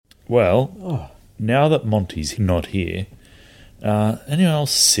Well, now that Monty's not here, anyone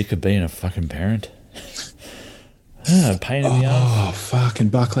else sick of being a fucking parent? Pain in the ass. Oh, fucking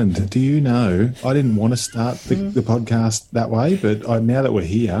Buckland. Do you know, I didn't want to start the podcast that way, but now that we're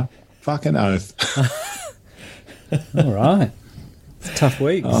here, fucking oath. All right. It's tough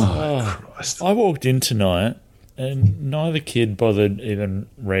weeks. Oh, Christ. I walked in tonight and neither kid bothered even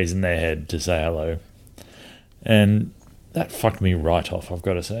raising their head to say hello. And that fucked me right off, I've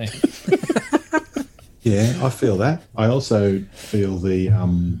got to say. Yeah, I feel that. I also feel the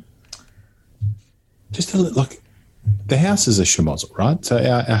just a little, like, the house is a schmozzle, right? So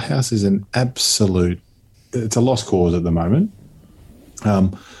our house is an absolute, it's a lost cause at the moment.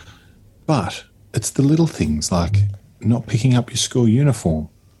 But it's the little things like not picking up your school uniform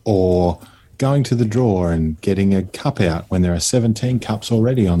or going to the drawer and getting a cup out when there are 17 cups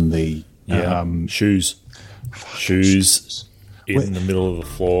already on the shoes in the middle of the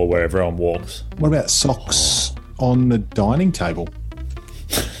floor where everyone walks. What about socks on the dining table?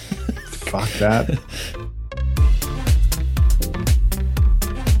 Fuck that.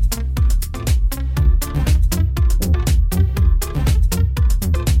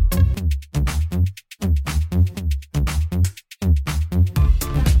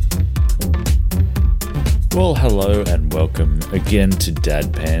 Well, hello and welcome again to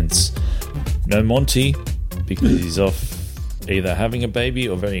Dad Pants. No Monty, because he's off either having a baby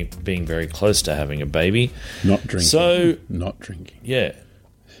or being very close to having a baby. Not drinking. So, not drinking. Yeah.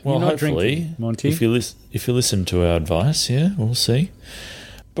 Well, You're not hopefully, drinking, Monty. if you listen to our advice, yeah, we'll see.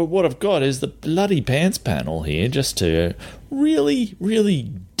 But what I've got is the bloody pants panel here, just to really,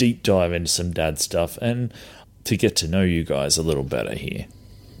 really deep dive into some dad stuff and to get to know you guys a little better here.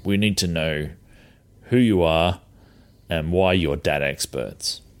 We need to know who you are and why you're dad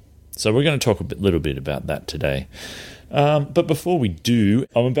experts. So we're going to talk a little bit about that today. But before we do,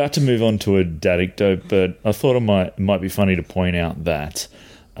 I'm about to move on to a dadecdote, but I thought it might be funny to point out that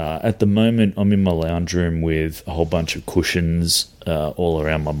at the moment I'm in my lounge room with a whole bunch of cushions all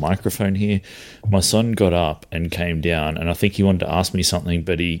around my microphone here. My son got up and came down, and I think he wanted to ask me something,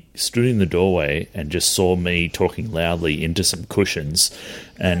 but he stood in the doorway and just saw me talking loudly into some cushions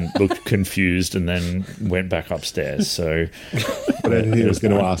and looked confused and then went back upstairs. So What he was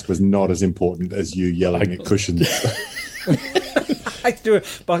going to ask was not as important as you yelling at cushions.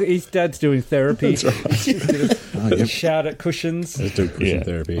 But his dad's doing therapy. That's right. He's just gonna shout at cushions. Let's do cushion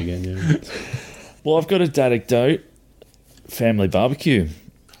therapy again, yeah. Well, I've got a dadecdote. Family barbecue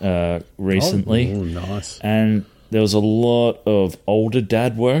recently. Oh, nice. And there was a lot of older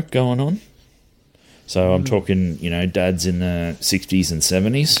dad work going on. So I'm talking, dads in the 60s and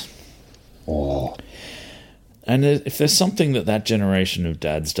 70s. Oh, And if there's something that generation of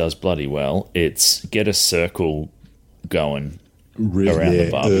dads does bloody well, it's get a circle going around the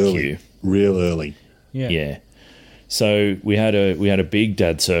barbecue. Real early. Yeah. So we had a big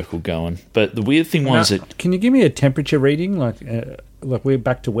dad circle going. But the weird thing was that... Can you give me a temperature reading? Like we're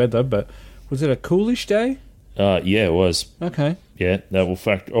back to weather, but was it a coolish day? Yeah, it was. Okay. Yeah, that will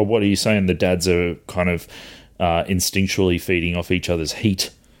fact. Or what are you saying? The dads are kind of instinctually feeding off each other's heat.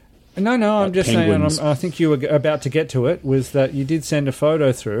 No, I'm just penguins. saying. I think you were about to get to it. Was that you did send a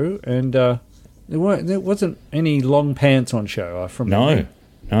photo through, and there wasn't any long pants on show from No.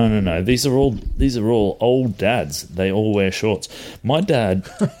 These are all old dads. They all wear shorts. My dad's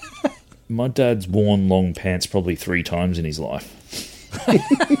worn long pants probably 3 times in his life.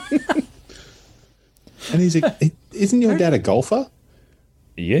 And isn't your dad a golfer?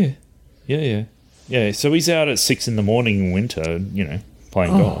 Yeah. So he's out at 6 in the morning in winter,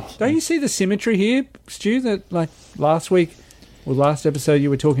 playing golf. Don't you see the symmetry here, Stu? That like last last episode, you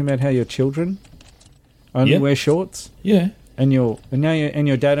were talking about how your children only wear shorts. Yeah. And your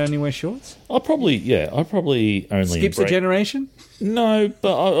dad only wears shorts? I probably only Skips a generation? No,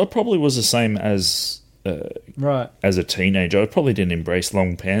 but I probably was the same as right. As a teenager. I probably didn't embrace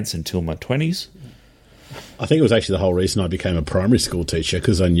long pants until my 20s. I think it was actually the whole reason I became a primary school teacher,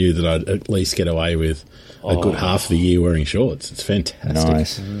 because I knew that I'd at least get away with a good half of the year wearing shorts. It's fantastic.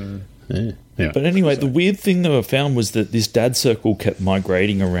 Nice. Yeah. But anyway, the weird thing that I found was that this dad circle kept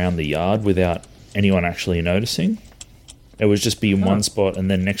migrating around the yard without anyone actually noticing. It was just be in one spot, and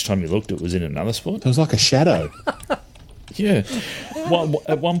then next time you looked, it was in another spot. It was like a shadow. Yeah.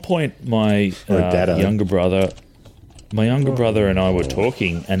 At one point, my younger brother and I were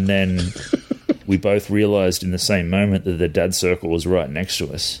talking, and then we both realised in the same moment that the dad circle was right next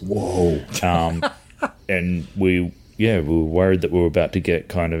to us. Whoa. And we were worried that we were about to get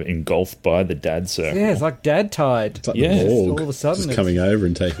kind of engulfed by the dad circle. Yeah, it's like dad tide. It's like Yeah. the Borg, All of a sudden just coming over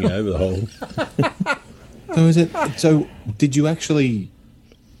and taking over the whole... So did you actually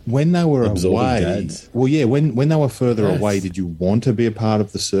when they were Absorbing away, dads. well, yeah, when they were further away, did you want to be a part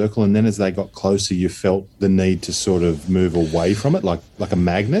of the circle? And then as they got closer, you felt the need to sort of move away from it, like a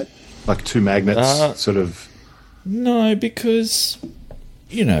magnet, like two magnets, sort of. No, because,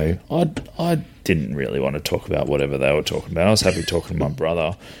 I didn't really want to talk about whatever they were talking about. I was happy talking to my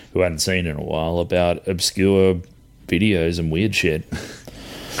brother, who I hadn't seen in a while, about obscure videos and weird shit.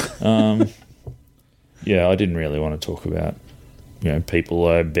 Yeah, I didn't really want to talk about, people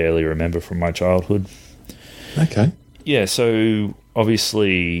I barely remember from my childhood. Okay. Yeah, so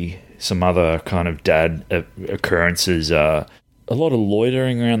obviously some other kind of dad occurrences are a lot of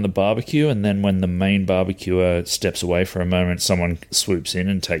loitering around the barbecue, and then when the main barbecuer steps away for a moment, someone swoops in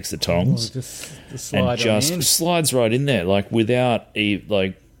and takes the tongs Just and just slides right in there, without any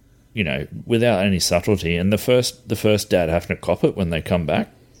subtlety. And the first dad having to cop it when they come back,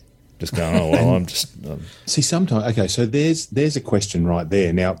 just going, oh well, I'm just. See, sometimes so there's a question right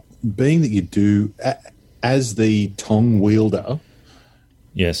there. Now, being that you do as the tong wielder,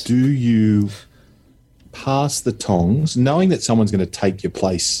 Yes. do you pass the tongs, knowing that someone's going to take your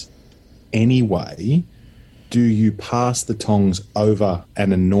place anyway? Do you pass the tongs over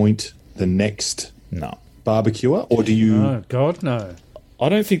and anoint the next No. barbecuer, or do you? Oh God, no! I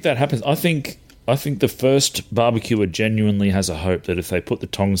don't think that happens. I think the first barbecuer genuinely has a hope that if they put the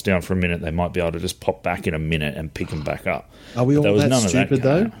tongs down for a minute, they might be able to just pop back in a minute and pick them back up. Are we all There was that none of that stupid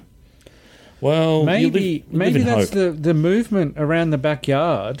going though? on. Well, Maybe you live in that's hope. the movement around the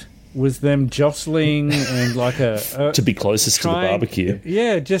backyard was them jostling and like a To be closest to the trying- barbecue.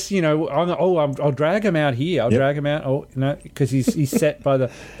 Yeah, just I'll drag him out here. I'll drag him out. Oh, because he's set by the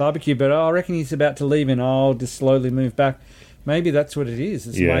barbecue. But I reckon he's about to leave, and I'll just slowly move back. Maybe that's what it is.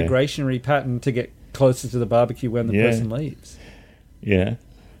 It's a migrationary pattern to get closer to the barbecue when the person leaves. Yeah.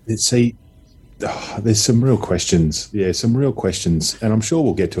 See, there's some real questions. Yeah, some real questions, and I'm sure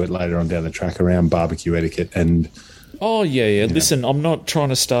we'll get to it later on down the track around barbecue etiquette and. Oh yeah. Listen, I'm not trying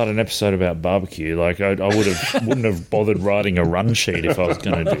to start an episode about barbecue. Like I wouldn't have bothered writing a run sheet if I was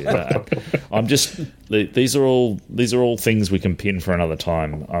going to do that. I'm just these are all things we can pin for another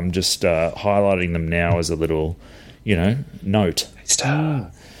time. I'm just highlighting them now as a little, note.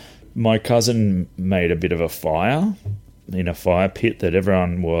 My cousin made a bit of a fire in a fire pit that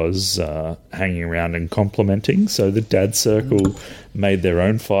everyone was hanging around and complimenting. So the dad circle made their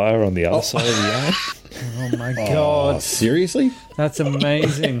own fire on the other side of the yard. Oh my God, Seriously? that's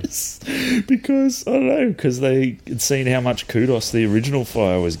amazing! Because they had seen how much kudos the original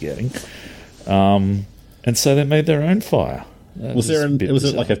fire was getting, and so they made their own fire. Was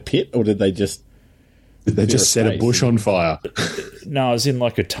it like a pit, or did they just? They just set a bush on fire. No, it was in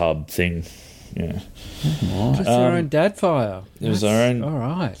like a tub thing. Yeah, Just their own dad fire. it was our own. All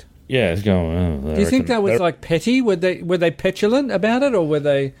right. Yeah, it's going. Do you think that was like petty? Were they petulant about it, or were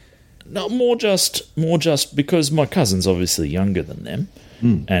they? No, more just because my cousin's obviously younger than them,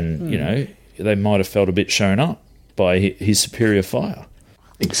 and they might have felt a bit shown up by his superior fire.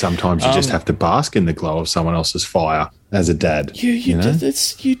 I think sometimes you just have to bask in the glow of someone else's fire as a dad. You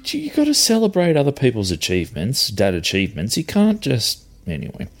got to celebrate other people's achievements, dad achievements. You can't just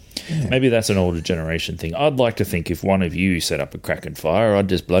anyway. Yeah. Maybe that's an older generation thing. I'd like to think if one of you set up a cracking fire, I'd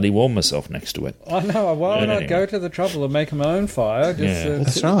just bloody warm myself next to it. I know. Why not go to the trouble of making my own fire?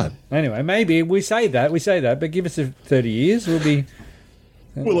 That's right. Anyway, maybe we say that, but give us 30 years, we'll be.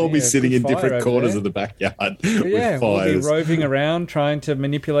 We'll all be sitting in different corners of the backyard with fires. We'll be roving around trying to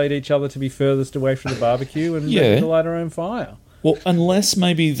manipulate each other to be furthest away from the barbecue and light our own fire. Well, unless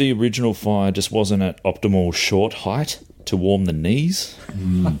maybe the original fire just wasn't at optimal short height to warm the knees.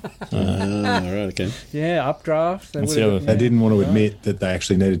 Right, okay. Yeah, updraft. That's the other They thing. didn't want to admit that they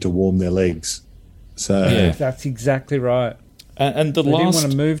actually needed to warm their legs. So That's exactly right. And the They last, didn't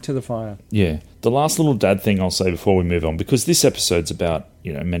want to move to the fire. the last little dad thing I'll say before we move on, because this episode's about,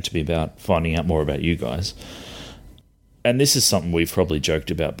 meant to be about finding out more about you guys. And this is something we've probably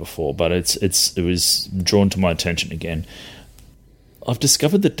joked about before, but it was drawn to my attention again. I've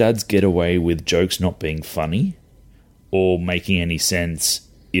discovered that dads get away with jokes not being funny or making any sense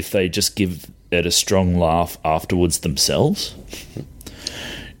if they just give it a strong laugh afterwards themselves.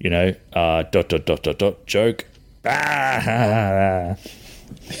 Joke.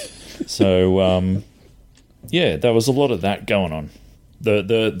 So, there was a lot of that going on.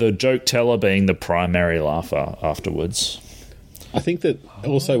 The joke teller being the primary laugher afterwards. I think that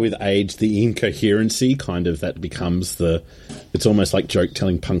also with age, the incoherency kind of that becomes it's almost like joke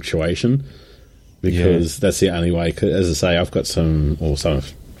telling punctuation, because that's the only way. As I say, I've got some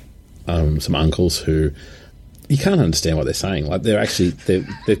uncles who you can't understand what they're saying. Like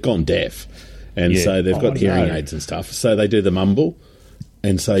they've gone deaf, and so they've got hearing aids and stuff. So they do the mumble,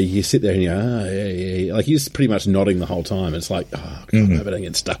 And so you sit there and you're, yeah. Like, you're just pretty much nodding the whole time. It's like, oh, God, I hope I don't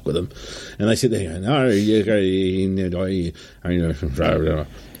get stuck with them. And they sit there and go, no,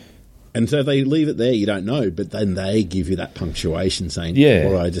 and so they leave it there, you don't know, but then they give you that punctuation saying,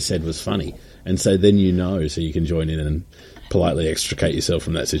 what I just said was funny. And so then you know, so you can join in and politely extricate yourself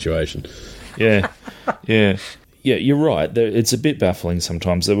from that situation. Yeah, yeah. Yeah, you're right. It's a bit baffling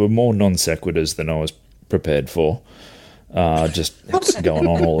sometimes. There were more non sequiturs than I was prepared for. Just going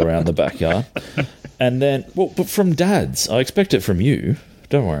on all around the backyard. And then, but from dads. I expect it from you.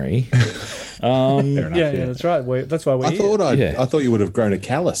 Don't worry. Yeah, that's right. That's why we're here. I thought you would have grown a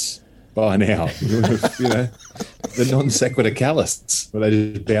callus by now. You would have, the non sequitur callus, where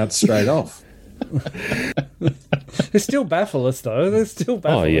they just bounce straight off. They still baffle us, though. They still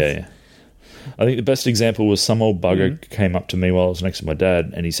baffle us. Oh, yeah. I think the best example was some old bugger came up to me while I was next to my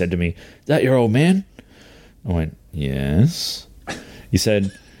dad, and he said to me, "Is that your old man?" I went, "Yes." He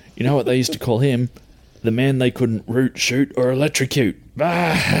said, "You know what they used to call him? The man they couldn't root, shoot, or electrocute."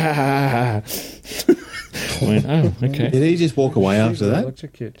 I went, "Oh, okay." Did he just walk away after that?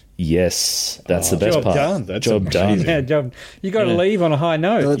 Electrocute. Yes, that's the best part. Done. That's job done. Yeah, job. You got to leave on a high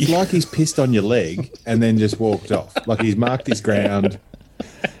note. So it's like he's pissed on your leg and then just walked off. Like he's marked his ground.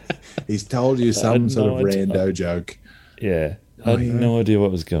 He's told you some sort of rando joke. Yeah, I had no idea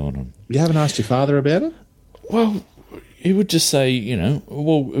what was going on. You haven't asked your father about it? Well, he would just say,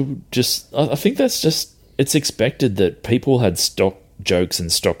 I think that's just, it's expected that people had stock jokes and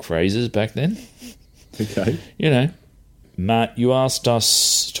stock phrases back then. Okay. Matt, you asked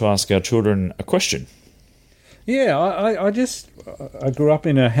us to ask our children a question. Yeah, I grew up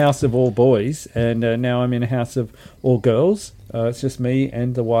in a house of all boys, and now I'm in a house of all girls. It's just me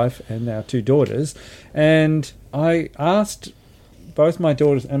and the wife and our two daughters. And I asked both my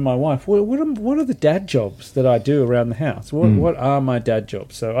daughters and my wife, what are the dad jobs that I do around the house? What are my dad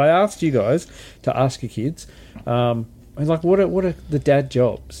jobs? So I asked you guys to ask your kids, what are the dad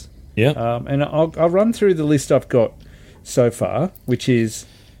jobs? Yeah. And I'll run through the list I've got so far, which is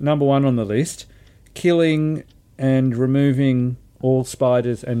number one on the list, killing and removing all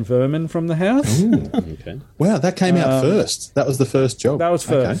spiders and vermin from the house. Okay. Wow, that came out first. That was the first job. That was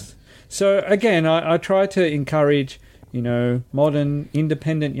first. Okay. So again, I try to encourage, modern,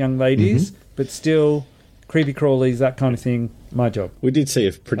 independent young ladies, but still creepy crawlies, that kind of thing. My job. We did see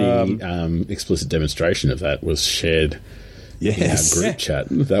a pretty explicit demonstration of that was shared in our group chat.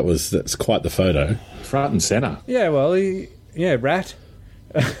 That's quite the photo. Front and centre. Yeah, well, rat.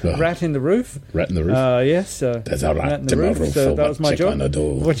 Rat in the roof. Rat in the roof. Yes. There's a rat in the roof. So that was my job.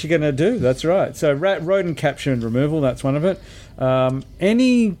 What you going to do? That's right. So rodent capture and removal. That's one of it.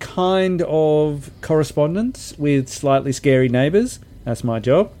 Any kind of correspondence with slightly scary neighbours. That's my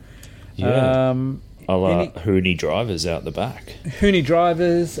job. Yeah. Hooney drivers out the back. Hooney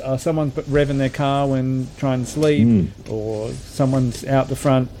drivers. Someone revving their car when trying to sleep, or someone's out the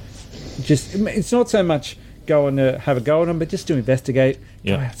front. It's not so much going to have a go at them, but just to investigate,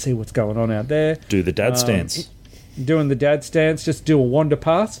 go out, see what's going on out there. Do the dad stance. Doing the dad stance, just do a wander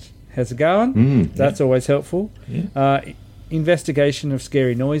past. How's it going? That's always helpful. Yeah. Investigation of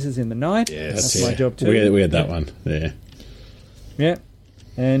scary noises in the night. Yeah, that's my job too. We had that one. Yeah. Yeah.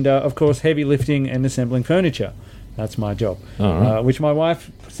 And, of course, heavy lifting and assembling furniture. That's my job. Right. Which my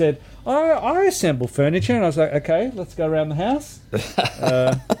wife said, I assemble furniture. And I was like, okay, let's go around the house.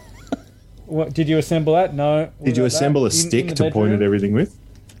 What did you assemble that? No. Did you assemble a stick to point at everything with?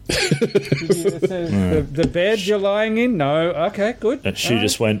 The bed you're lying in? No. Okay, good. And she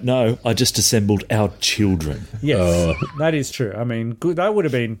just went, "No, I just assembled our children." Yes, that is true. I mean, good, that would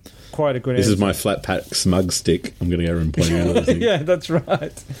have been quite a good This answer. is my flat pack smug stick. I'm going to go and point out everything. Yeah, that's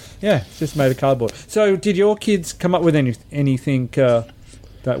right. Yeah, it's just made of cardboard. So did your kids come up with anything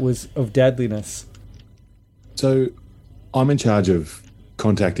that was of dadliness? So I'm in charge of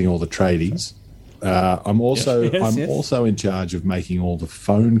contacting all the tradies. I'm also in charge of making all the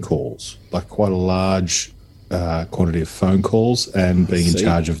phone calls, like quite a large quantity of phone calls, and being in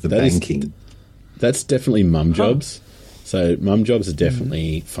charge of the banking. That's definitely mum jobs. So mum jobs are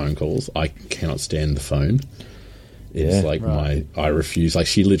definitely phone calls. I cannot stand the phone. It's I refuse. Like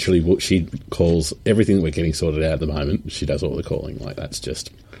she calls everything that we're getting sorted out at the moment. She does all the calling. Like that's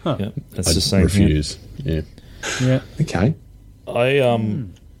just that's the same. Refuse. Yeah. Okay.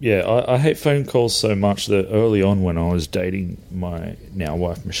 I hate phone calls so much that early on when I was dating my now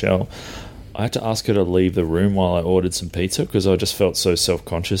wife Michelle, I had to ask her to leave the room while I ordered some pizza because I just felt so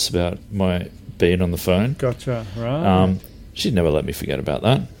self-conscious about my being on the phone. Gotcha. Right. She'd never let me forget about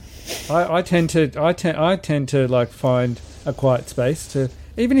that. I tend to like find a quiet space to,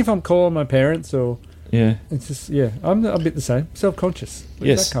 even if I'm calling my parents or Yeah. It's just, yeah, I'm a bit the same. Self-conscious. Where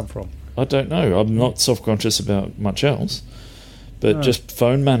Yes. does that come from? I don't know. I'm not self-conscious about much else. But just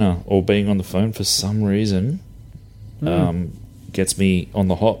phone manner or being on the phone for some reason gets me on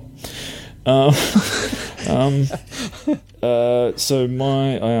the hop. So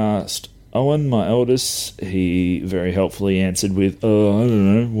I asked Owen, my eldest, he very helpfully answered with, I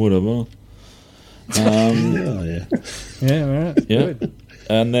don't know, whatever. Oh, yeah. Yeah, all right. Yeah. Good.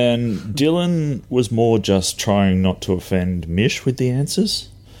 And then Dylan was more just trying not to offend Mish with the answers.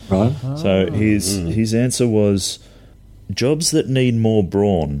 Right. So his answer was jobs that need more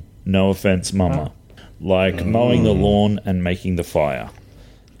brawn. No offense, Mama. Like mowing the lawn and making the fire.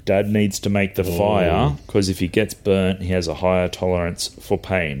 Dad needs to make the fire because if he gets burnt, he has a higher tolerance for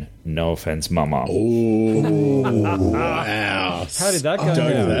pain. No offense, Mama. Wow. How did that go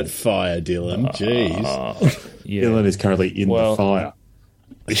Stoke down? that fire, Dylan. Jeez. Yeah. Dylan is currently in the fire.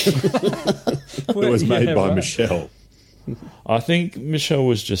 It was made by Michelle. I think Michelle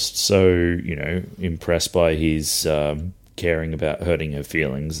was just so, impressed by his caring about hurting her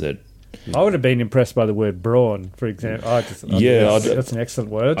feelings that... I would have been impressed by the word brawn, for example. That's an excellent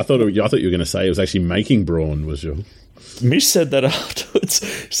word. I thought you were going to say it was actually making brawn, was your... Mish said that afterwards.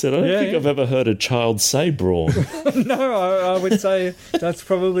 She said, I don't think I've ever heard a child say brawn. No, I would say that's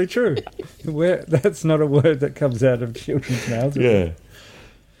probably true. That's not a word that comes out of children's mouths. Yeah.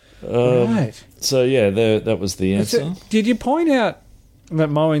 Right. So, yeah, that was the answer. So, did you point out that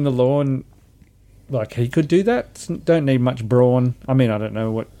mowing the lawn, like he could do that? Don't need much brawn. I mean, I don't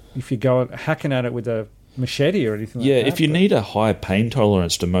know if you go hacking at it with a machete or anything like that. Yeah, if you need a high pain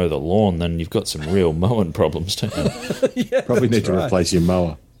tolerance to mow the lawn, then you've got some real mowing problems, don't you? Probably need to replace your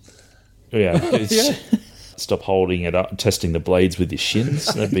mower. Yeah. Stop holding it up, testing the blades with your shins.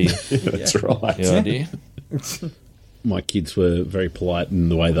 That'd be That's right. the idea. My kids were very polite in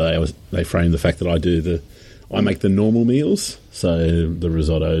the way they framed the fact that I make the normal meals, so the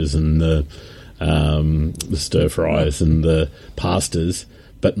risottos and the stir fries and the pastas,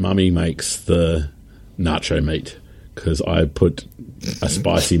 but Mummy makes the nacho meat because I put a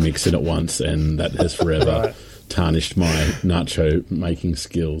spicy mix in it once, and that has forever tarnished my nacho making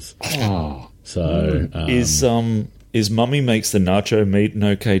skills. Oh. So Is Mummy Makes the Nacho Meat an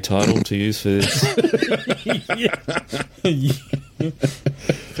okay title to use for this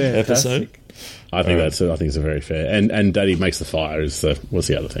episode? I think it's a very fair. And Daddy Makes the Fire was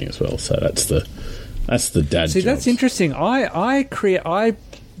the other thing as well. So that's the dad. See, jobs. that's interesting. I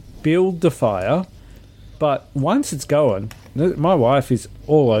build the fire, but once it's going, my wife is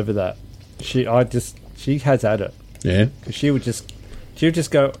all over that. She has at it. Yeah, because she would just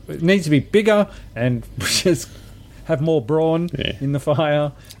go. It needs to be bigger and just have more brawn in the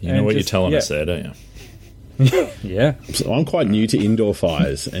fire. You know what you're telling us there, don't you? Yeah. So I'm quite new to indoor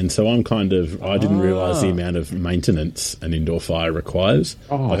fires, and so I didn't realise the amount of maintenance an indoor fire requires.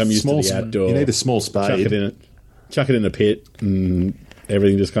 I'm used to the outdoor. You need a small spade. Chuck it in a pit, and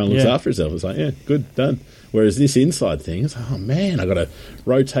everything just kind of looks after itself. It's like, yeah, good, done. Whereas this inside thing, it's like, oh man, I got to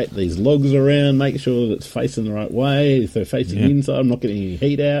rotate these logs around, make sure that it's facing the right way. If they're facing inside, I'm not getting any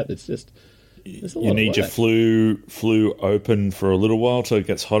heat out. It's just. You need your flue open for a little while till it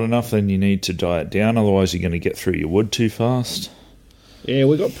gets hot enough, then you need to die it down, otherwise you're going to get through your wood too fast. Yeah,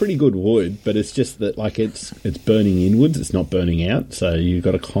 we've got pretty good wood, but it's just that it's burning inwards, it's not burning out, so you've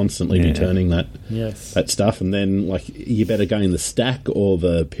got to constantly be turning that stuff, and then you better go in the stack or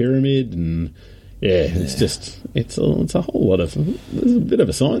the pyramid, and it's a whole lot of, there's a bit of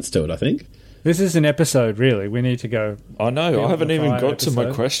a science to it, I think. This is an episode, really. We need to go. I know, I haven't even got to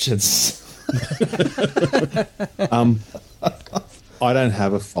my questions. I don't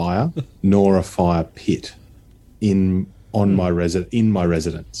have a fire nor a fire pit in my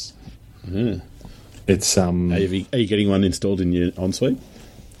residence. It's Are you getting one installed in your ensuite?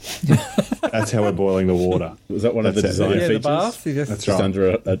 That's how we're boiling the water. Was that one of the design features? The bath. That's just right. under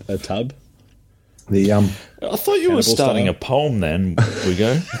a tub. I thought you were starting a poem then, we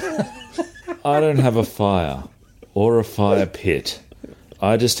go. I don't have a fire or a fire pit.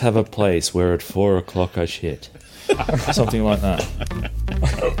 I just have a place where at 4 o'clock I shit. Something like that.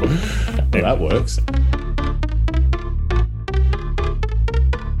 Well, that works.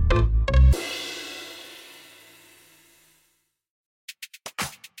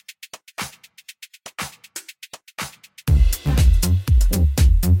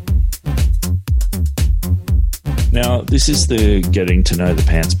 Now, this is the Getting to Know the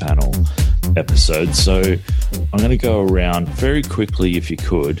Pants panel episode, so I'm going to go around very quickly, if you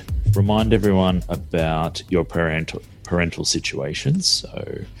could, remind everyone about your parental situations,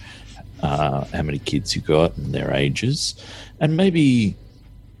 so how many kids you got and their ages, and maybe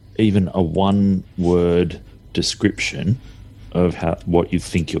even a one-word description of what you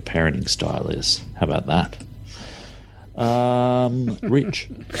think your parenting style is. How about that? Rich.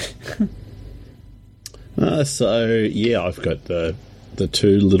 I've got the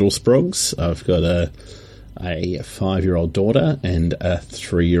two little sprogs. I've got a 5-year-old daughter and a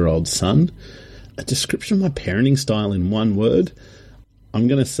 3-year-old son. A description of my parenting style in one word. I'm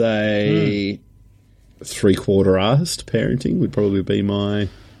going to say three-quarter-assed parenting would probably be my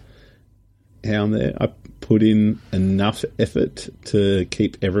how I'm there. I put in enough effort to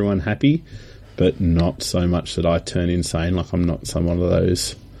keep everyone happy, but not so much that I turn insane. Like, I'm not someone of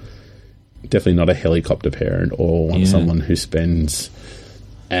those. Definitely not a helicopter parent or someone who spends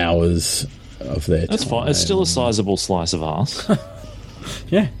hours of their time. That's fine. It's still a sizable slice of arse.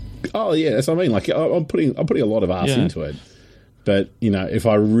 Yeah. Oh, yeah. That's what I mean. Like, I'm putting a lot of arse into it. But, if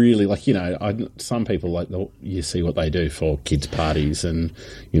I really, some people, you see what they do for kids' parties and,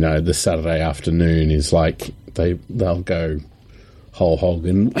 the Saturday afternoon is like, they'll go whole hog,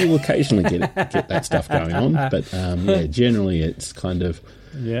 and we'll occasionally get that stuff going on. But, generally it's kind of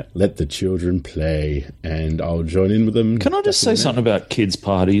let the children play and I'll join in with them. Can I just say something about kids'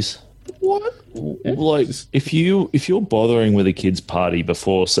 parties? What? Yeah. Like, if you're bothering with a kid's party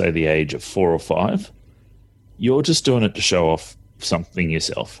before, say, the age of 4 or 5, you're just doing it to show off something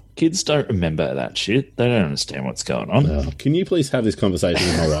yourself. Kids don't remember that shit. They don't understand what's going on. Can you please have this conversation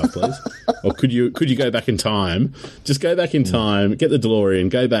with my wife, please? Or could you go back in time? Just go back in time, get the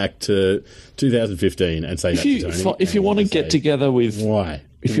DeLorean, go back to 2015 and say if you want to get together with why?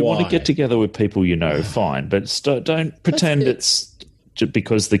 If you want to get together with people fine, but don't pretend it's just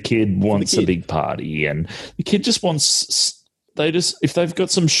because the kid wants a big party and the kid just wants. If they've got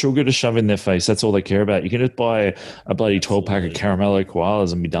some sugar to shove in their face, that's all they care about. You can just buy a bloody 12-pack of Caramello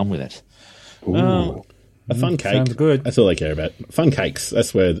koalas and be done with it. Ooh. A fun cake. Sounds good. That's all they care about. Fun cakes.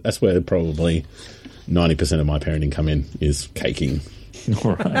 That's where probably 90% of my parenting come in, is caking.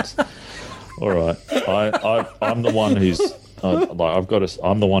 All right. I'm the one who's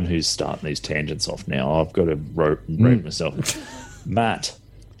I'm the one who's starting these tangents off now. I've got to rope myself. Matt,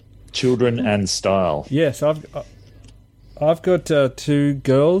 children and style. Yes, I've got 2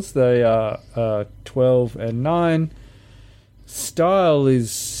 girls. They are 12 and 9. Style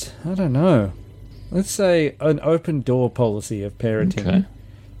is, I don't know. Let's say an open door policy of parenting.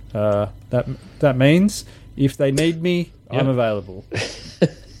 Okay. That means if they need me, I'm available.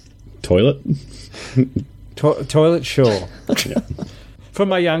 Toilet? Toilet, sure. For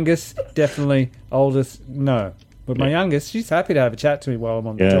my youngest, definitely. Oldest, no. But my youngest, she's happy to have a chat to me while I'm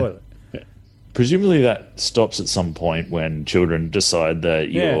on the toilet. Presumably that stops at some point when children decide that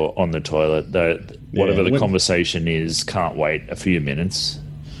you're on the toilet, that whatever the conversation is can't wait a few minutes.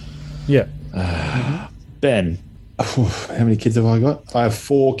 Yeah. Ben. How many kids have I got? I have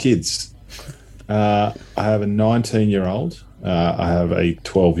 4 kids. I have a 19-year-old. I have a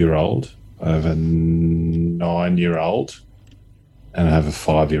 12-year-old. I have a 9-year-old. And I have a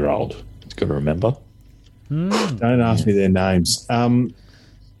 5-year-old. You've got to remember. Don't ask me their names.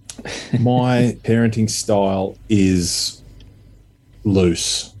 My parenting style is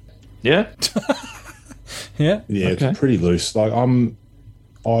loose. Yeah? Yeah? Yeah, it's pretty loose. Like,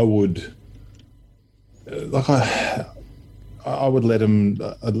 I would let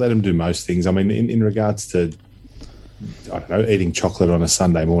them do most things. I mean, in regards to, I don't know, eating chocolate on a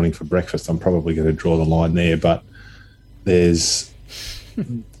Sunday morning for breakfast, I'm probably going to draw the line there, but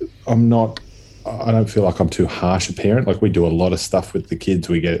I don't feel like I'm too harsh a parent. Like, we do a lot of stuff with the kids.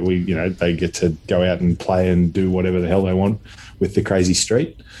 They get to go out and play and do whatever the hell they want with the crazy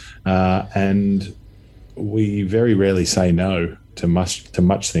street. And we very rarely say no to much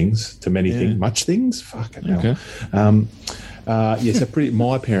things, to many things. Much things? Fucking hell. So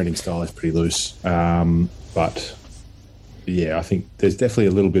my parenting style is pretty loose. But yeah, I think there's definitely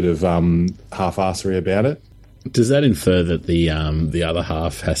a little bit of half-assery about it. Does that infer that the other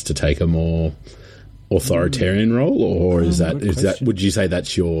half has to take a more authoritarian role, or is that would you say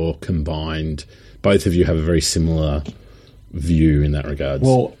that's your combined? Both of you have a very similar view in that regard.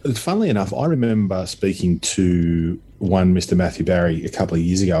 Well, funnily enough, I remember speaking to one Mr. Matthew Barry a couple of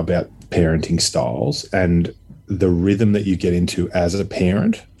years ago about parenting styles and the rhythm that you get into as a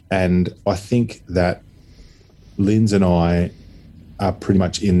parent, and I think that Linz and I are pretty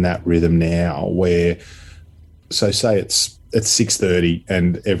much in that rhythm now, where. So say it's 6:30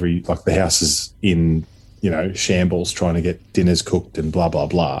 and the house is in, shambles trying to get dinners cooked and blah, blah,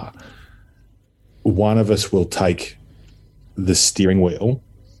 blah. One of us will take the steering wheel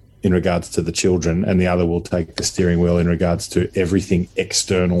in regards to the children, and the other will take the steering wheel in regards to everything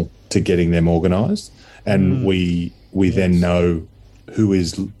external to getting them organised. And we then know who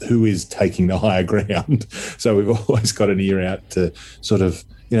is taking the higher ground. So we've always got an ear out to sort of,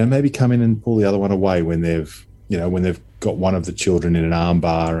 maybe come in and pull the other one away when they've got one of the children in an arm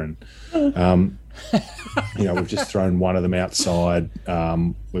bar, and we've just thrown one of them outside.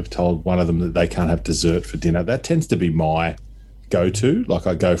 We've told one of them that they can't have dessert for dinner. That tends to be my go-to. Like,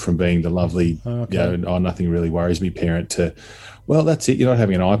 I go from being the lovely, nothing really worries me parent to, well, that's it. You're not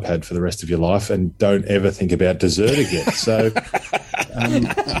having an iPad for the rest of your life, and don't ever think about dessert again. So,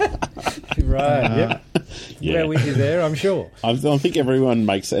 right, yep. Yeah, we're with you there, I'm sure. I think everyone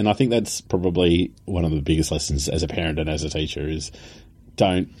makes, and I think that's probably one of the biggest lessons as a parent and as a teacher is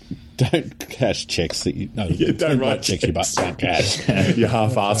don't cash checks that don't write checks you can't cash. Your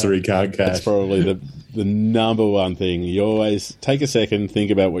half-assery can't cash. That's probably the number one thing. You always take a second,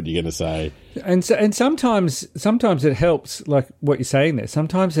 think about what you're going to say. And sometimes it helps, like what you're saying there.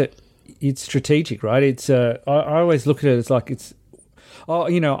 Sometimes it's strategic, right? It's I always look at it as like it's,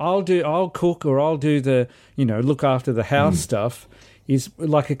 I'll cook, or I'll do the, look after the house stuff, is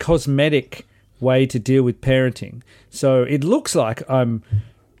like a cosmetic way to deal with parenting. So it looks like I'm,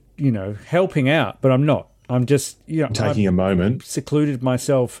 helping out, but I'm not. I'm just, taking a moment. Secluded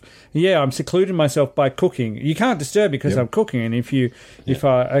myself. Yeah, I'm secluded myself by cooking. You can't disturb me because I'm cooking, and if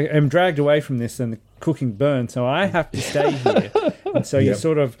I am dragged away from this, then the cooking burns. So I have to stay here. And so you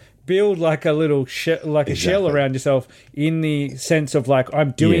sort of build like a little a shell around yourself, in the sense of like,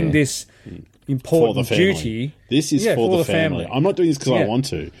 I'm doing this important duty. This is for the family. I'm not doing this because I want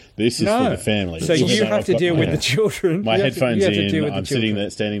to. This is for the family. So you have to deal with the children. My headphones in. I'm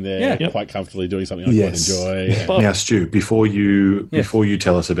standing there quite comfortably doing something I quite enjoy. Now, Stu, before you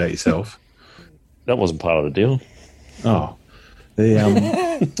tell us about yourself, that wasn't part of the deal. Oh,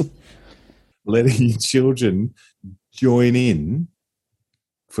 the letting your children join in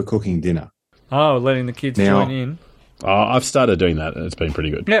for cooking dinner. Oh, letting the kids join in. I've started doing that, and it's been pretty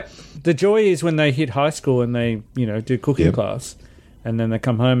good. Yep. The joy is when they hit high school and they, do cooking class, and then they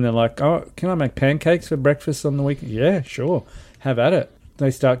come home and they're like, "Oh, can I make pancakes for breakfast on the weekend?" Yeah, sure. Have at it. They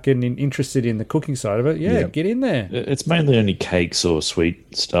start getting interested in the cooking side of it. Yeah, get in there. It's mainly only cakes or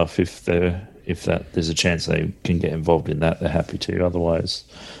sweet stuff. If there's a chance they can get involved in that, they're happy to. Otherwise,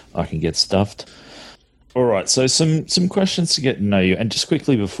 I can get stuffed. All right, so some questions to get to know you. And just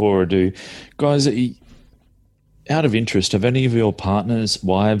quickly before I do, guys, out of interest, have any of your partners'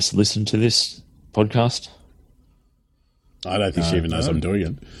 wives listened to this podcast? I don't think she even knows I'm doing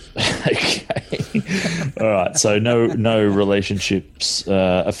it. Okay. All right, so no relationships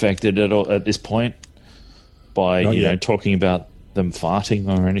affected at all at this point by, talking about them farting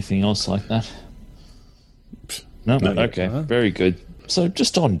or anything else like that? No? Okay, very good. So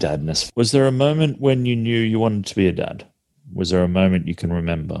just on dadness, was there a moment when you knew you wanted to be a dad? Was there a moment you can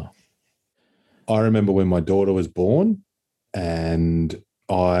remember? I remember when my daughter was born, and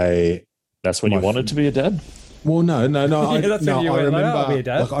That's when you wanted to be a dad? Well, no. I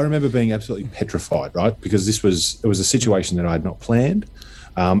remember. I remember being absolutely petrified, right? Because it was a situation that I had not planned,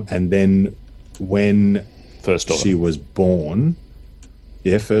 and then when she was born,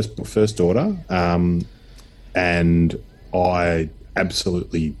 first daughter, and I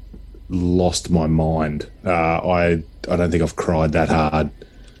absolutely lost my mind. I don't think I've cried that hard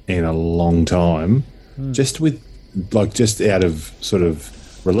in a long time, just out of sort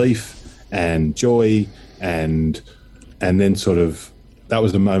of relief and joy, and then sort of that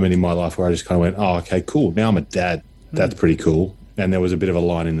was the moment in my life where I just kind of went, oh, okay, cool, now I'm a dad. That's pretty cool. And there was a bit of a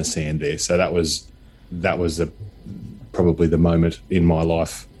line in the sand there. So that was probably the moment in my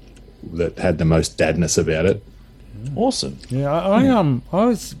life that had the most dadness about it. Awesome. Yeah, I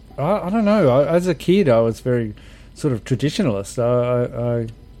don't know. As a kid, I was very sort of traditionalist. I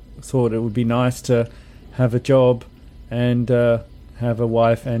thought it would be nice to have a job and have a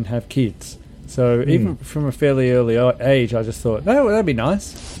wife and have kids. So even from a fairly early age, I just thought, oh, that'd be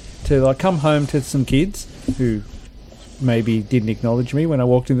nice to come home to some kids who maybe didn't acknowledge me when I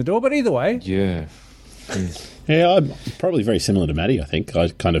walked in the door. But either way, yeah. Yeah, I'm probably very similar to Maddie, I think. I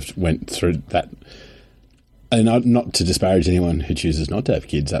kind of went through that. And not to disparage anyone who chooses not to have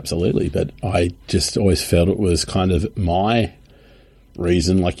kids, absolutely, but I just always felt it was kind of my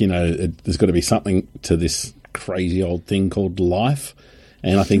reason. There's got to be something to this crazy old thing called life.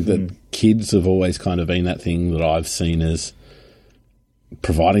 And I think that kids have always kind of been that thing that I've seen as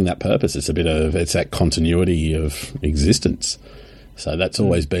providing that purpose. It's that continuity of existence. So that's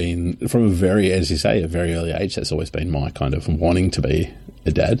always been, from a very early age, that's always been my kind of wanting to be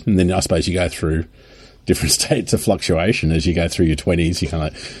a dad. And then I suppose you go through different states of fluctuation as you go through your 20s. You're kind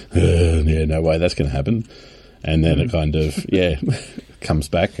of like, no way that's going to happen. And then it kind of, comes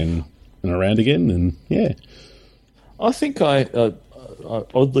back and around again. And, I think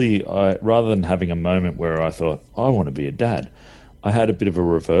oddly, rather than having a moment where I thought, I want to be a dad, I had a bit of a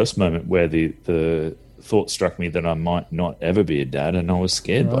reverse moment where the thought struck me that I might not ever be a dad, and I was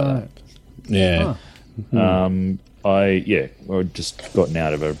scared by that. Yeah. I just gotten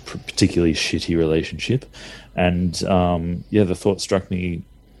out of a particularly shitty relationship, and the thought struck me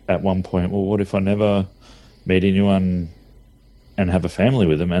at one point, well, what if I never meet anyone and have a family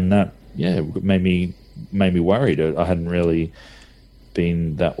with them? And that made me worried. I hadn't really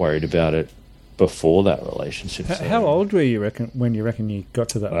been that worried about it before that relationship. How old were you when you reckon you got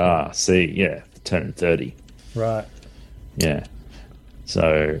to that point? Turned 30. Right. Yeah.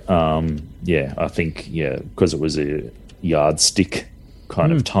 So, I think, because it was a yardstick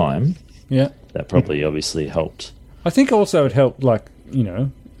kind of time, that probably obviously helped. I think also it helped, like, you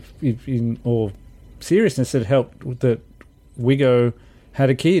know, in all seriousness, it helped that Wiggo had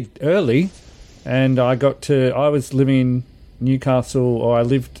a kid early, and I was living in Newcastle, or I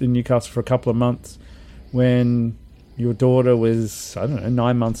lived in Newcastle for a couple of months when your daughter was,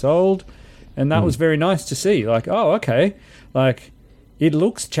 9 months old, and that was very nice to see. Like, oh, okay, like, it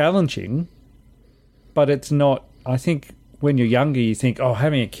looks challenging, but it's not. I think when you're younger, you think, oh,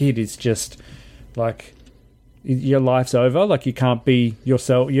 having a kid is just like your life's over. Like, you can't be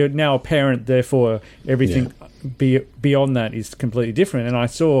yourself. You're now a parent, therefore everything beyond that is completely different. And I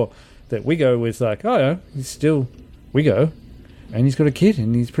saw that Wiggo was like, oh, yeah, he's still Wiggo, and he's got a kid,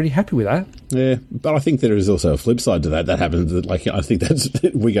 and he's pretty happy with that. Yeah, but I think there is also a flip side to that. That happens. Like, I think that's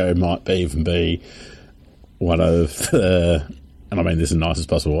Wiggo might even be one of the, and I mean this in the nicest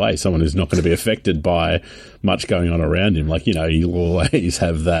possible way, someone who's not going to be affected by much going on around him. Like, you know, you'll always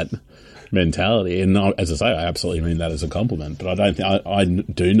have that mentality. And as I say, I absolutely mean that as a compliment. But I don't think I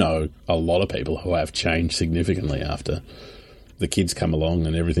do know a lot of people who have changed significantly after the kids come along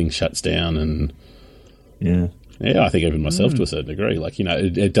and everything shuts down. And I think even myself to a certain degree. Like, you know,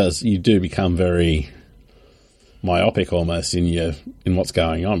 it does. You do become very myopic almost in what's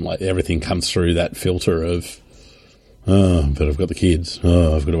going on. Like, everything comes through that filter of, oh, but I've got the kids.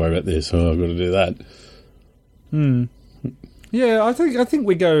 Oh, I've got to worry about this. Oh, I've got to do that. Yeah, I think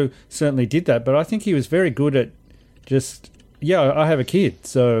Wiggo certainly did that, but I think he was very good at just, I have a kid,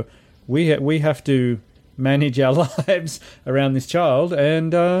 so we have to manage our lives around this child,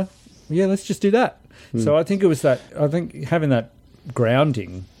 and let's just do that. So I think it was that. I think having that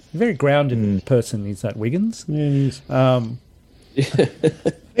grounding, very grounded person is that Wiggins. Yeah, he is.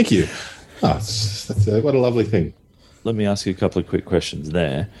 Thank you. What a lovely thing. Let me ask you a couple of quick questions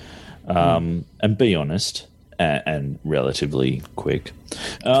there, and be honest and relatively quick.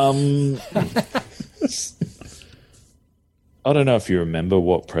 I don't know if you remember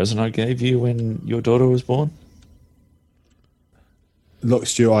what present I gave you when your daughter was born. Look,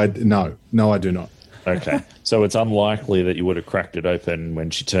 Stu, no, I do not. Okay, so it's unlikely that you would have cracked it open when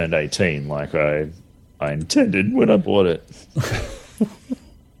she turned 18, like I intended when I bought it.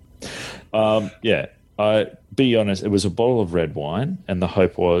 Be honest, it was a bottle of red wine, and the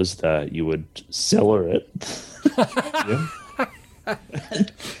hope was that you would cellar it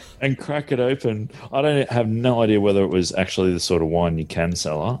and crack it open. I have no idea whether it was actually the sort of wine you can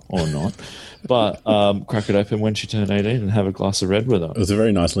cellar or not, but crack it open when she turned 18 and have a glass of red with her. It was a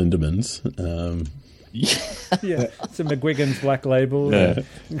very nice Lindemans. Some McGuigan's Black Label. Yeah.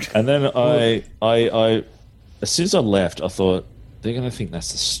 And then I as soon as I left, I thought, they're going to think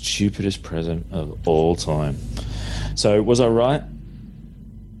that's the stupidest present of all time. So was I right?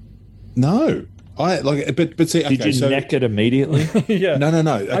 No, but see. Okay, Did you neck it immediately? Yeah. No.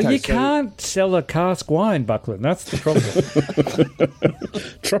 Okay, you can't sell a cask wine, Buckland. That's the problem.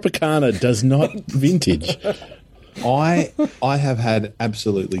 Tropicana does not vintage. I have had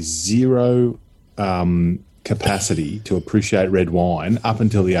absolutely zero capacity to appreciate red wine up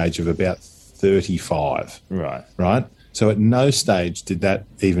until the age of about 35. Right. So at no stage did that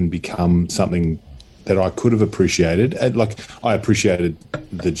even become something that I could have appreciated. Like, I appreciated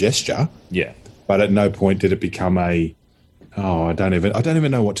the gesture, but at no point did it become I don't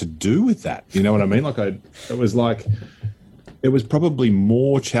even know what to do with that. You know what I mean? Like, it was probably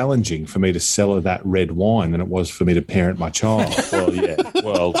more challenging for me to cellar that red wine than it was for me to parent my child. Well, yeah.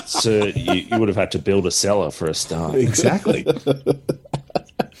 Well, so you would have had to build a cellar for a start. Exactly.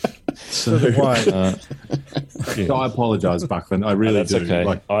 So I apologise, Buckland. I really do. Okay.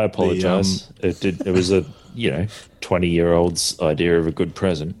 Like, I apologise. It was a 20-year-old's idea of a good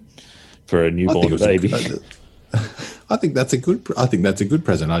present for a newborn baby. I think that's a good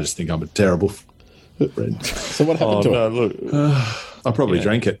present. I just think I'm a terrible friend. So what happened to it? Look. I probably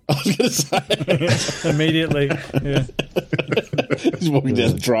drank it. I was going to say, Immediately. Yeah. just walking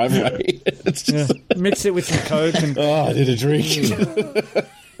down the driveway. It's just, Mix it with some Coke and I did a drink.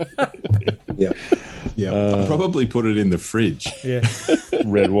 Yeah. Yeah. I probably put it in the fridge. yeah.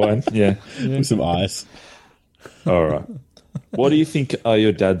 Red wine. Yeah. With some ice. All right. What do you think are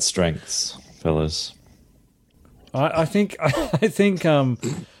your dad's strengths, fellas? I think I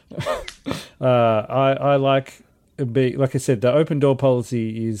like I said, the open door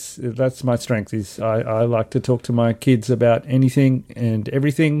policy that's my strength. I like to talk to my kids about anything and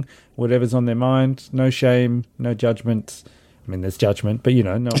everything, whatever's on their mind. No shame, no judgment. I mean, there's judgment, but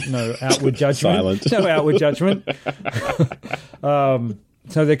no outward judgment. Silent. No outward judgment.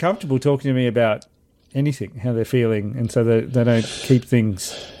 So they're comfortable talking to me about anything, how they're feeling, and so they don't keep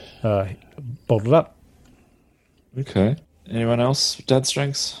things bottled up. Okay. Anyone else? Dad's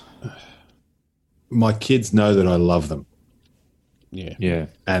strengths? My kids know that I love them. Yeah. Yeah.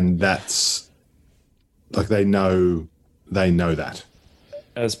 And that's like they know that.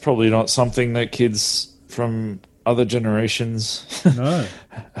 As probably not something that kids from other generations No.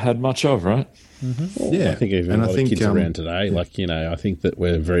 had much of, right? Well, Yeah. I think even And a I lot think, of kids around today, I think that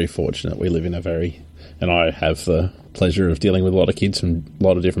we're very fortunate. We live in and I have the pleasure of dealing with a lot of kids from a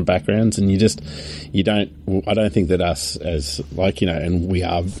lot of different backgrounds, and I don't think that us as and we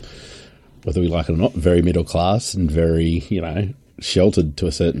are, whether we like it or not, very middle class and very, sheltered to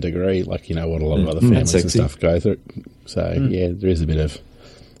a certain degree, what a lot of other families and stuff go through. So, there is a bit of,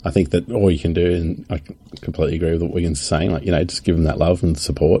 I think that all you can do, and I completely agree with what Wiggins is saying, just give them that love and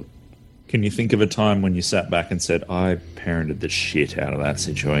support. Can you think of a time when you sat back and said, I parented the shit out of that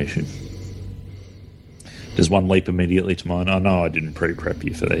situation? Does one leap immediately to mind? I know I didn't pre-prep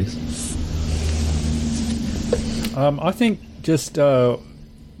you for these. I think just I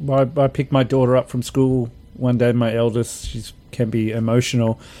picked my daughter up from school one day. My eldest, she can be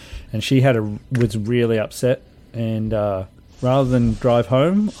emotional, and she was really upset. And rather than drive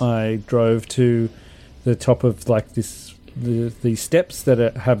home, I drove to the top of the steps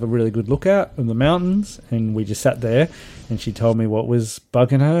that have a really good lookout of the mountains, and we just sat there. And she told me what was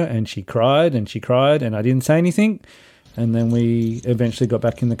bugging her, and she cried, and I didn't say anything. And then we eventually got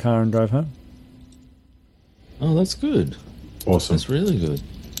back in the car and drove home. Oh, that's good. Awesome. That's really good.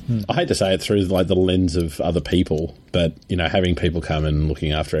 I hate to say it through the lens of other people, but having people come and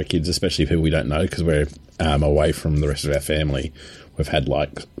looking after our kids, especially people we don't know, because we're away from the rest of our family. We've had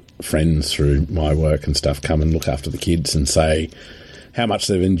friends through my work and stuff come and look after the kids and say how much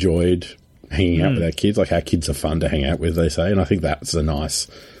they've enjoyed hanging out with our kids. Our kids are fun to hang out with, they say, and I think that's a nice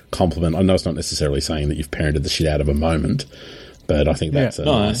compliment. I know it's not necessarily saying that you've parented the shit out of a moment, but I think that's a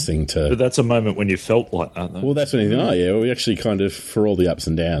nice thing to... But that's a moment when you felt like that, though. Well, that's when you think, we actually kind of, for all the ups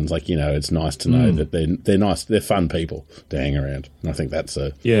and downs, it's nice to know that they're nice, they're fun people to hang around. And I think that's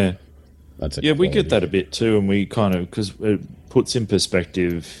a... Yeah. That's a we quality. get that a bit too, and we kind of... Because it puts in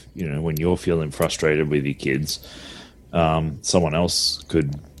perspective, when you're feeling frustrated with your kids, someone else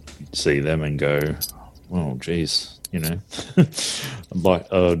could see them and go, well, geez, I'd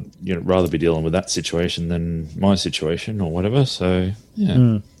rather be dealing with that situation than my situation or whatever. So,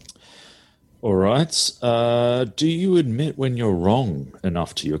 yeah. All right. Do you admit when you're wrong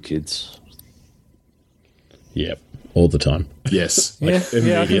enough to your kids? Yep, all the time. Yes. Yeah,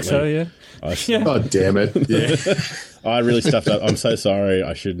 I think so, yeah. God damn it. Yeah. I really stuffed up. I'm so sorry.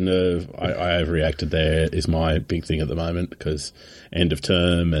 I shouldn't have. I overreacted there is my big thing at the moment, because end of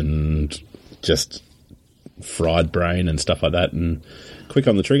term and just fried brain and stuff like that, and quick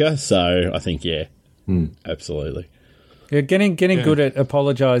on the trigger. So I think, absolutely. Yeah, getting good at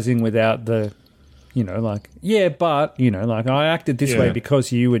apologising without the, but, I acted this way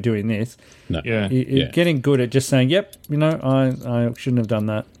because you were doing this. No. Yeah. Getting good at just saying, yep, I shouldn't have done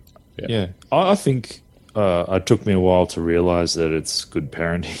that. Yeah. I think it took me a while to realise that it's good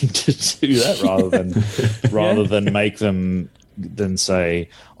parenting to do that rather than make them then say,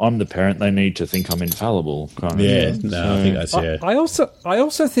 I'm the parent, they need to think I'm infallible. Kind of. Yeah, no, I think that's, I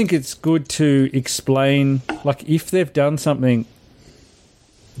also think it's good to explain, if they've done something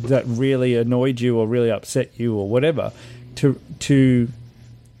that really annoyed you or really upset you or whatever, to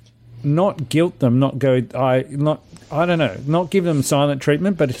not guilt them, not give them silent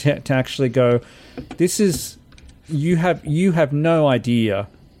treatment, but to actually go, this is, you have no idea,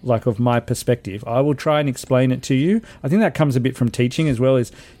 of my perspective. I will try and explain it to you. I think that comes a bit from teaching as well,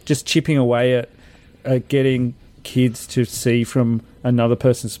 as just chipping away at getting kids to see from another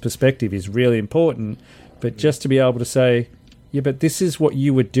person's perspective is really important. But just to be able to say, yeah, but this is what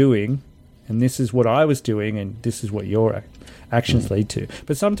you were doing, and this is what I was doing, and this is what your actions lead to.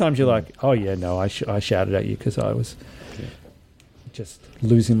 But sometimes you're like, oh yeah, no, I shouted at you because I was just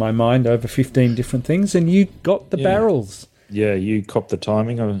losing my mind over 15 different things, and you got the barrels. Yeah, you cop the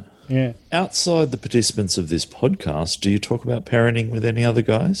timing of it. Yeah. Outside the participants of this podcast, do you talk about parenting with any other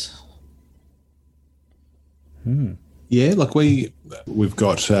guys? Yeah, like we've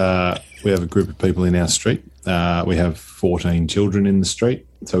got we have a group of people in our street. We have 14 children in the street,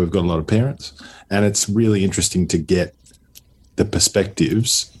 so we've got a lot of parents, and it's really interesting to get the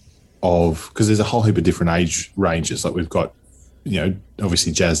perspectives of, because there's a whole heap of different age ranges. Like we've got,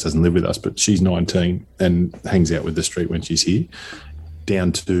 obviously Jazz doesn't live with us, but she's 19 and hangs out with the street when she's here,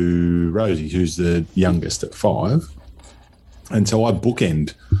 down to Rosie, who's the youngest at 5. And so I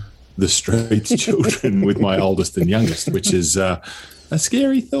bookend the street's children with my oldest and youngest, which is a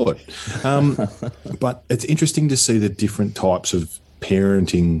scary thought. But it's interesting to see the different types of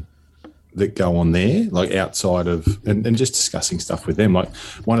parenting that go on there, like outside of, and just discussing stuff with them. Like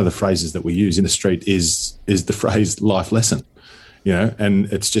one of the phrases that we use in the street is the phrase life lesson, and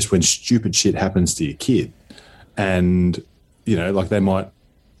it's just when stupid shit happens to your kid and, like they might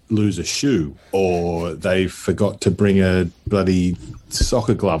lose a shoe, or they forgot to bring a bloody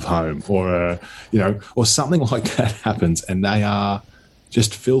soccer glove home, or or something like that happens, and they are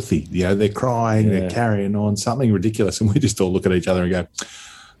just filthy. They're crying, they're carrying on, something ridiculous, and we just all look at each other and go,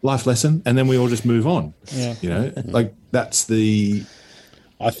 life lesson, and then we all just move on. Like that's the.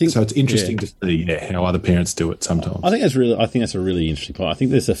 I think so. It's interesting to see how other parents do it sometimes. I think that's a really interesting point. I think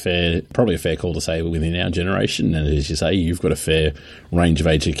there's probably a fair call to say within our generation, and as you say, you've got a fair range of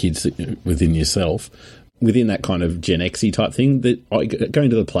age of kids within yourself. Within that kind of Gen X-y type thing, that going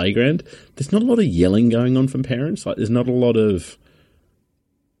to the playground, there's not a lot of yelling going on from parents. Like there's not a lot of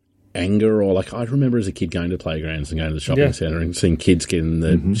anger, or like I remember as a kid going to playgrounds and going to the shopping centre and seeing kids getting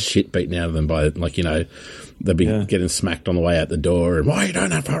the shit beaten out of them by they'd be getting smacked on the way out the door, and why you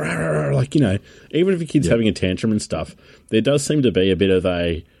don't have even if your kid's having a tantrum and stuff, there does seem to be a bit of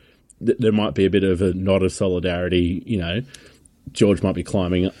there might be a bit of a nod of solidarity. George might be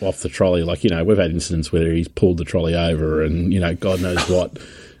climbing off the trolley, we've had incidents where he's pulled the trolley over and God knows what.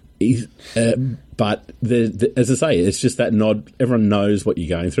 But as I say, it's just that nod. Everyone knows what you're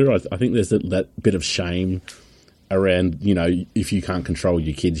going through. I think there's that bit of shame around, if you can't control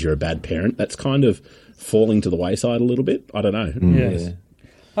your kids, you're a bad parent. That's kind of falling to the wayside a little bit. I don't know. Yes.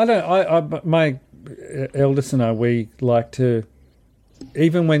 My eldest and I, we like to,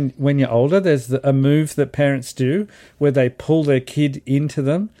 even when you're older, there's a move that parents do where they pull their kid into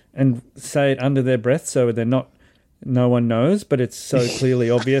them and say it under their breath so no one knows, but it's so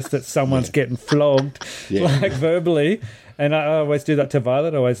clearly obvious that someone's getting flogged, verbally. And I always do that to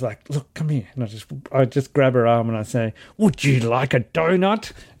Violet. I always look, come here. And I just grab her arm and I say, would you like a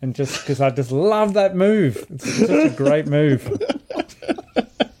donut? And just because I just love that move. It's such a great move.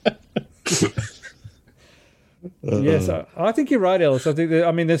 Yes, I think you're right, Ellis. I think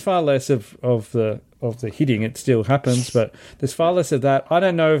there's far less of the hitting. It still happens, but there's far less of that. I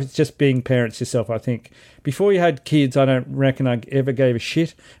don't know if it's just being parents yourself. I think before you had kids, I don't reckon I ever gave a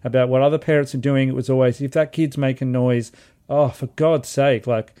shit about what other parents are doing. It was always, if that kid's making noise, oh, for God's sake,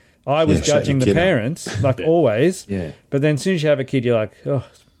 I was judging the parents, always. Yeah. But then as soon as you have a kid, you're like, oh,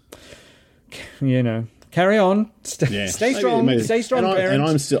 carry on, stay strong, stay strong,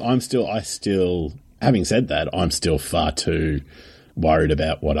 parents. And I still. Having said that, I'm still far too worried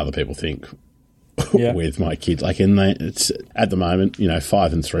about what other people think with my kids. It's at the moment,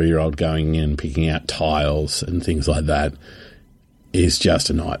 5 and 3-year-old going in picking out tiles and things like that is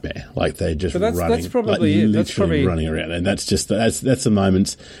just a nightmare. They're just running. That's probably it. That's probably running around, and that's the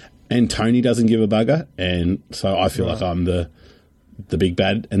moments. And Tony doesn't give a bugger, and so I feel like I'm the big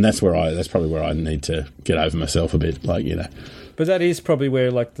bad, and that's probably where I need to get over myself a bit. But that is probably where,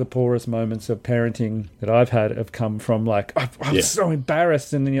 the poorest moments of parenting that I've had have come from. I'm so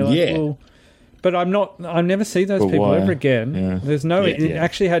embarrassed, and then you're like, well, but I'm not. I never see those people ever again. Yeah. There's no. It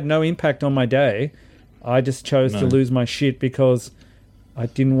actually had no impact on my day. I just chose to lose my shit because I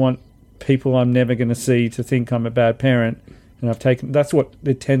didn't want people I'm never going to see to think I'm a bad parent, and I've taken. That's what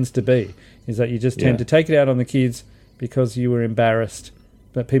it tends to be. Is that you just tend to take it out on the kids because you were embarrassed,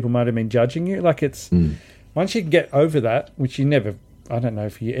 but people might have been judging you. It's. Once you get over that, which you never, I don't know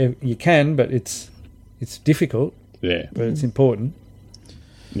if you can, but it's difficult. Yeah. But it's important.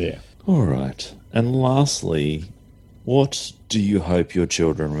 Yeah. All right. And lastly, what do you hope your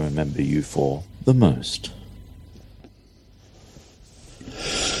children remember you for the most?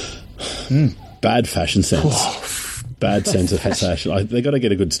 Bad fashion sense. Bad sense of fashion. They've got to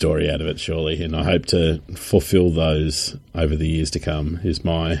get a good story out of it, surely, and I hope to fulfil those over the years to come. Is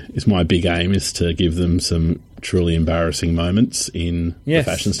my big aim is to give them some truly embarrassing moments in the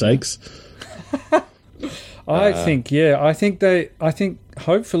fashion stakes. I think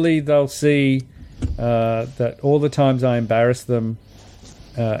hopefully they'll see that all the times I embarrass them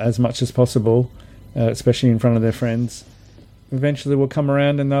as much as possible, especially in front of their friends, eventually will come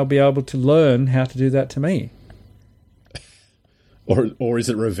around and they'll be able to learn how to do that to me. Or is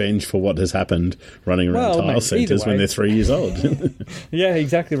it revenge for what has happened running around tile centres when they're 3 years old? Yeah,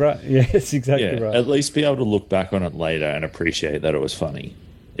 exactly right. Yes, exactly right. At least be able to look back on it later and appreciate that it was funny,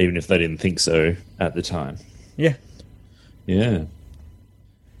 even if they didn't think so at the time. Yeah. Yeah.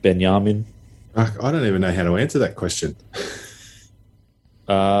 Benjamin? I don't even know how to answer that question.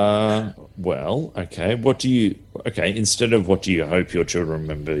 Well, okay. Instead of what do you hope your children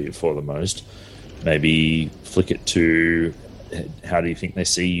remember you for the most, maybe flick it to how do you think they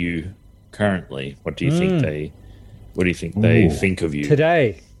see you currently? What do you think they think of you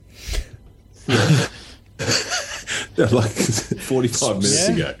today? Like 45 minutes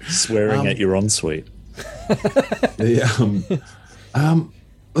ago. Swearing at your ensuite.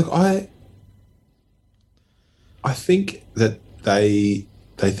 Look, I think that they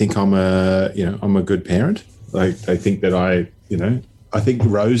think I'm a good parent. Like they think that I think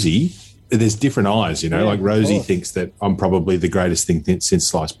Rosie, there's different eyes, like Rosie thinks that I'm probably the greatest thing since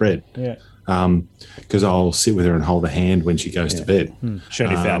sliced bread. Yeah. Because I'll sit with her and hold her hand when she goes to bed. She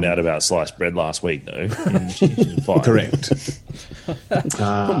only found out about sliced bread last week, though. Correct.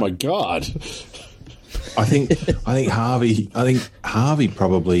 Oh my God. I think Harvey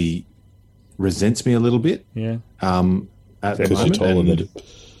probably resents me a little bit. Yeah. At the Because you're moment. taller than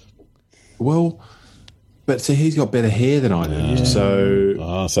Well, but see, he's got better hair than I do, so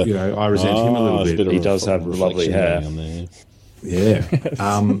I resent him a little bit. He does have lovely hair. on there. Yeah.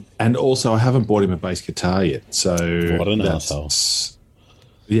 And also, I haven't bought him a bass guitar yet, so What an asshole.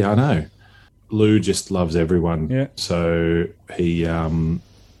 Yeah, I know. Lou just loves everyone. Yeah. So he,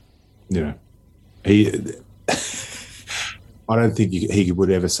 he. I don't think he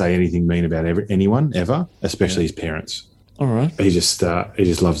would ever say anything mean about anyone ever, especially his parents. All right. He just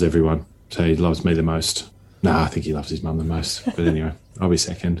loves everyone. So he loves me the most. No, I think he loves his mum the most. But anyway, I'll be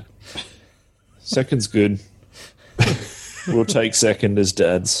second. Second's good. We'll take second as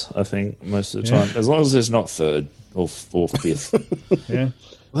dads, I think, most of the time. As long as there's not third or fifth. Yeah.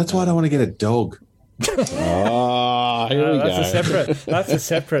 Well, that's why I don't want to get a dog. Here we go. That's a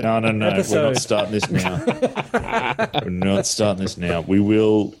separate No. episode. We're not starting this now. We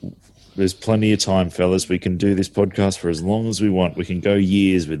will. There's plenty of time, fellas. We can do this podcast for as long as we want. We can go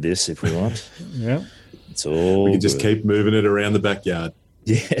years with this if we want. Yeah. It's all We can just good. keep moving it around the backyard.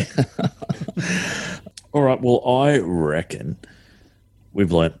 Yeah. All right. Well, I reckon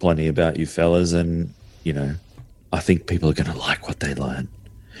we've learnt plenty about you fellas, and, I think people are going to like what they learn.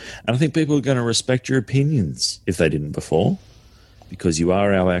 And I think people are going to respect your opinions if they didn't before, because you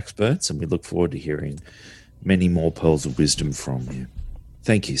are our experts, and we look forward to hearing many more pearls of wisdom from you.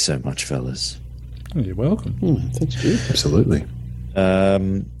 Thank you so much, fellas. You're welcome. Thanks, dude. Absolutely.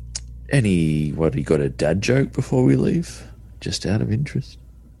 You got a dad joke before we leave? Just out of interest.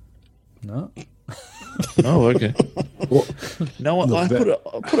 No. Oh, okay. No one. I put it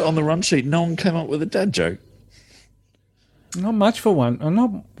on the run sheet. No one came up with a dad joke. Not much for one. I'm not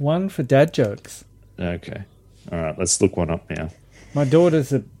one for dad jokes. Okay. All right. Let's look one up now. My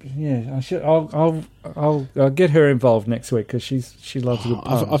daughter's I'll get her involved next week because she loves a good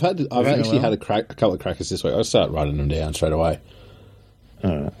pun. I've actually had a couple of crackers this week. I'll start writing them down straight away.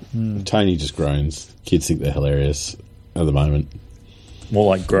 Tony just groans. Kids think they're hilarious at the moment. More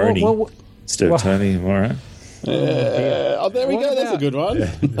like groany instead of Tony. All right. There we go. That's a good one.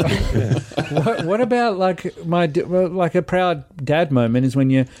 What about like a proud dad moment is when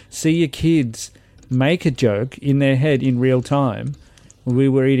you see your kids make a joke in their head in real time. We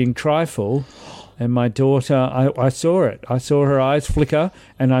were eating trifle, and my daughter, I saw it. I saw her eyes flicker,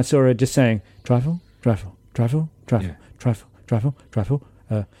 and I saw her just saying, trifle, trifle, trifle, trifle, trifle, trifle, trifle.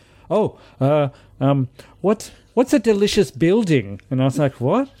 What's a delicious building? And I was like,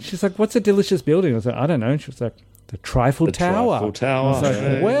 what? She's like, what's a delicious building? I was like, I don't know. She was like, the Trifle Tower. Trifle Tower. I was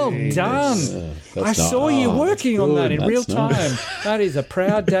like, well done. I saw you working on that in real time. That is a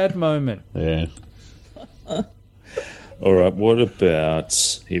proud dad moment. Yeah. All right. What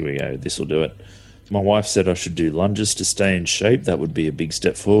about? Here we go. This will do it. My wife said I should do lunges to stay in shape. That would be a big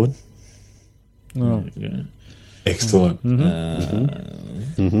step forward. Oh. Yeah. Excellent.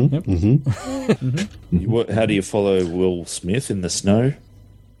 How do you follow Will Smith in the snow?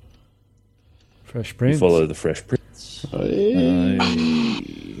 Fresh Prince. Follow the Fresh Prince.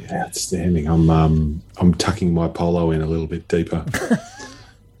 Outstanding. I'm tucking my polo in a little bit deeper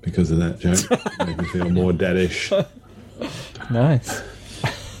because of that joke. Make me feel more daddish. Nice.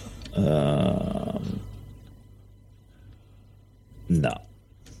 No,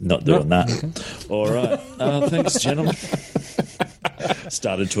 not doing that. Okay. All right. Thanks, gentlemen.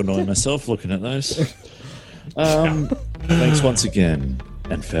 Started to annoy myself looking at those. Thanks once again,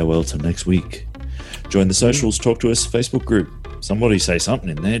 and farewell till next week. Join the socials, talk to us, Facebook group. Somebody say something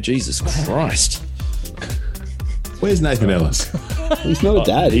in there. Jesus Christ. Where's Nathan Ellis? He's not a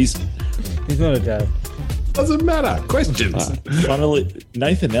dad. He's not a dad. Doesn't matter. Questions. Funnily,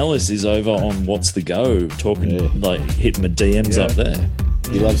 Nathan Ellis is over on What's the Go, talking, like, hitting my DMs up there.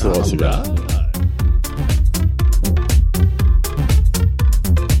 He loves the What's the Go.